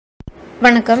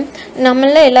வணக்கம்.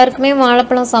 நம்மள எல்லாருக்குமே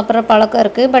வாழைப்பழம் சாப்பிட்ற பழக்கம்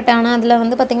இருக்குது. பட் ஆனால் அதில்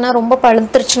வந்து பார்த்திங்கன்னா ரொம்ப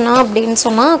பழுத்துருச்சுன்னா அப்படின்னு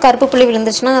சொன்னால் கருப்பு புள்ளி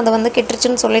விழுந்துச்சுன்னா அதை வந்து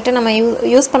கெட்டுருச்சுன்னு சொல்லிட்டு நம்ம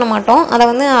யூஸ் பண்ண மாட்டோம். அதை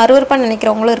வந்து அருவருப்பாக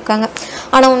நினைக்கிறவங்களும் இருக்காங்க.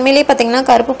 ஆனால் உண்மையிலேயே பார்த்திங்கன்னா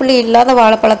கருப்பு புள்ளி இல்லாத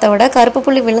வாழைப்பழத்தை விட கருப்பு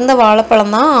புள்ளி விழுந்த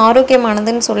வாழைப்பழம் தான்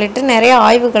ஆரோக்கியமானதுன்னு சொல்லிட்டு நிறைய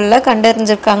ஆய்வுகளில்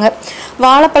கண்டறிஞ்சிருக்காங்க.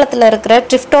 வாழைப்பழத்தில் இருக்கிற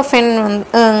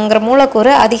ட்ரிப்டோஃபேன்ங்கிற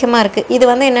மூலக்கூறு அதிகமாக இருக்குது. இது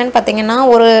வந்து என்னென்னு பார்த்திங்கன்னா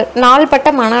ஒரு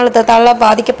நாள்பட்ட மன அழுத்தத்தால்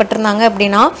பாதிக்கப்பட்டிருந்தாங்க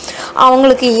அப்படின்னா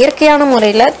அவங்களுக்கு இயற்கையான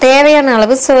முறையில் தேவையான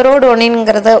அளவு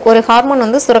செரோடோனின்ங்கிறத ஒரு ஹார்மோன்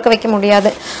வந்து சுரக்க வைக்க முடியாது.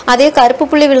 அதே கருப்பு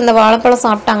புள்ளி விழுந்த வாழைப்பழம்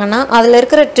சாப்பிட்டாங்கன்னா அதில்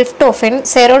இருக்கிற ட்ரிப்டோஃபேன்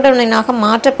செரோடோனினாக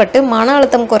மாற்றப்பட்டு மன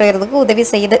அழுத்தம் குறையிறதுக்கு உதவி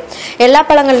செய்யுது. எல்லா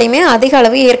பழங்கள்லையுமே அதிக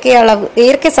அளவு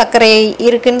இயற்கை சர்க்கரை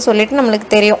இருக்குன்னு சொல்லிட்டு நம்மளுக்கு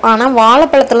தெரியும். ஆனால்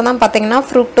வாழைப்பழத்தில் தான் பார்த்தீங்கன்னா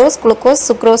ஃப்ரூக்டோஸ், குளுக்கோஸ்,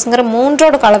 சுக்ரோஸ்ங்கிற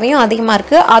மூன்றோட கலவையும் அதிகமாக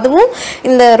இருக்குது. அதுவும்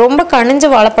இந்த ரொம்ப கனிஞ்ச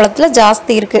வாழைப்பழத்தில்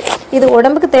ஜாஸ்தி இருக்குது. இது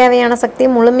உடம்புக்கு தேவையான சக்தியை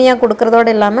முழுமையாக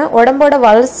கொடுக்கறதோடு இல்லாமல் உடம்போட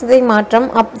வளர்ச்சிதை மாற்றம்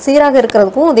சீராக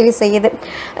இருக்கிறதுக்கும் உதவி செய்யுது.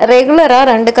 ரெகுலராக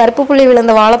 2 கருப்பு புள்ளி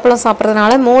விழுந்த வாழைப்பழம்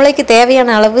சாப்பிட்றதுனால மூளைக்கு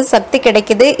தேவையான அளவு சக்தி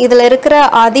கிடைக்குது. இதில் இருக்கிற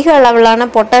அதிக அளவிலான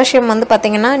பொட்டாசியம் வந்து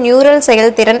பார்த்திங்கன்னா நியூரல்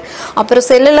செயல்திறன் அப்புறம்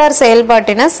செல்லுலார்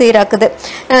செயல்பாட்டினை சீராக்குது.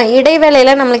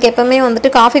 இடைவேளையில் நம்மளுக்கு எப்பவுமே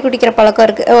வந்துட்டு காஃபி குடிக்கிற பழக்கம்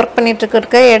இருக்குது. ஒர்க் பண்ணிட்டு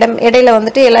இருக்க இடையில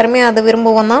வந்துட்டு எல்லாருமே அது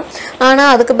விரும்புவோம் தான்.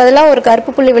 ஆனால் அதுக்கு பதிலாக ஒரு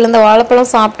கருப்பு புள்ளி விழுந்த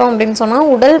வாழைப்பழம் சாப்பிட்டோம் அப்படின்னு சொன்னால்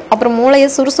உடல் அப்புறம் மூளையை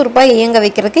சுறுசுறுப்பாக இயங்க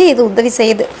வைக்கிறதுக்கு இது உதவி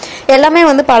செய்யுது. எல்லாமே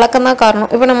வந்து பழக்கம் தான் காரணம்.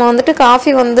 இப்போ நம்ம வந்துட்டு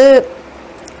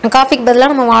காஃபிக்கு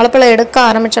பதிலாக நம்ம வாழைப்பழம் எடுக்க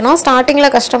ஆரம்பிச்சோன்னா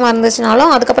ஸ்டார்டிங்கில் கஷ்டமாக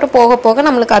இருந்துச்சுனாலும் அதுக்கப்புறம் போக போக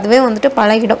நம்மளுக்கு அதுவே வந்துட்டு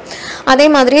பழகிடும். அதே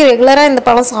மாதிரி ரெகுலராக இந்த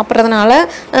பழம் சாப்பிட்றதுனால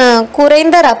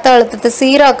குறைந்த ரத்த அழுத்தத்தை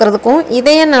சீராக்கிறதுக்கும்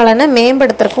இதய நலனை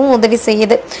மேம்படுத்துறதுக்கும் உதவி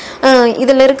செய்யுது.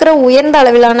 இதில் இருக்கிற உயர்ந்த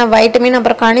அளவிலான வைட்டமின்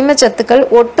அப்புறம் கனிம சத்துக்கள்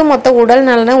ஒட்டுமொத்த உடல்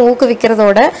நலனை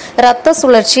ஊக்குவிக்கிறதோட ரத்த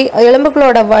சுழற்சி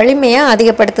எலும்புகளோட வலிமையை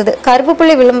அதிகப்படுத்துது. கருப்பு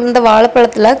புள்ளி விழுந்த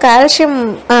வாழைப்பழத்தில்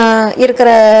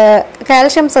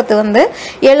கால்சியம் சத்து வந்து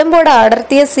எலும்போட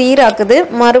அடர்த்தியை சீராக்குது.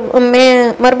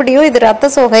 மறுபடியும் இது ரத்த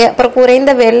சோகை அப்புறம்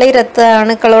குறைந்த வெள்ளை ரத்த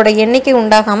அணுக்களோட எண்ணிக்கை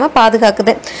உண்டாகாமல்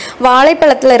பாதுகாக்குது.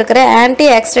 வாழைப்பழத்தில் இருக்கிற ஆன்டி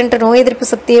ஆக்சிடென்ட் நோய் எதிர்ப்பு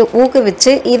சக்தியை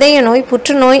ஊக்குவிச்சு இதய நோய்,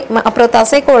 புற்றுநோய் அப்புறம்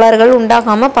தசை கோளாறுகள்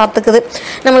உண்டாகாமல் பார்த்துக்குது.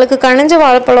 நம்மளுக்கு கனிஞ்ச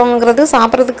வாழைப்பழங்கிறது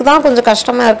சாப்பிட்றதுக்கு தான் கொஞ்சம்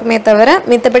கஷ்டமாக இருக்குமே தவிர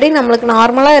மித்தபடி நம்மளுக்கு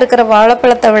நார்மலாக இருக்கிற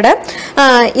வாழைப்பழத்தை விட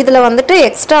இதில் வந்துட்டு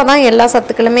எக்ஸ்ட்ரா தான் எல்லா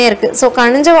சத்துக்களுமே இருக்குது. ஸோ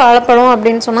கனிஞ்ச வாழைப்பழம்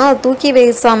அப்படின்னு சொன்னால் அதை தூக்கி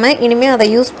வீசாமல் இனிமேல் அதை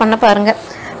யூஸ் பண்ண பாருங்கள்.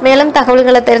 மேலும்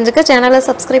தகவல்களை தெரிஞ்சுக்க சேனலை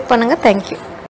சப்ஸ்கிரைப் பண்ணுங்கள். தேங்க்யூ.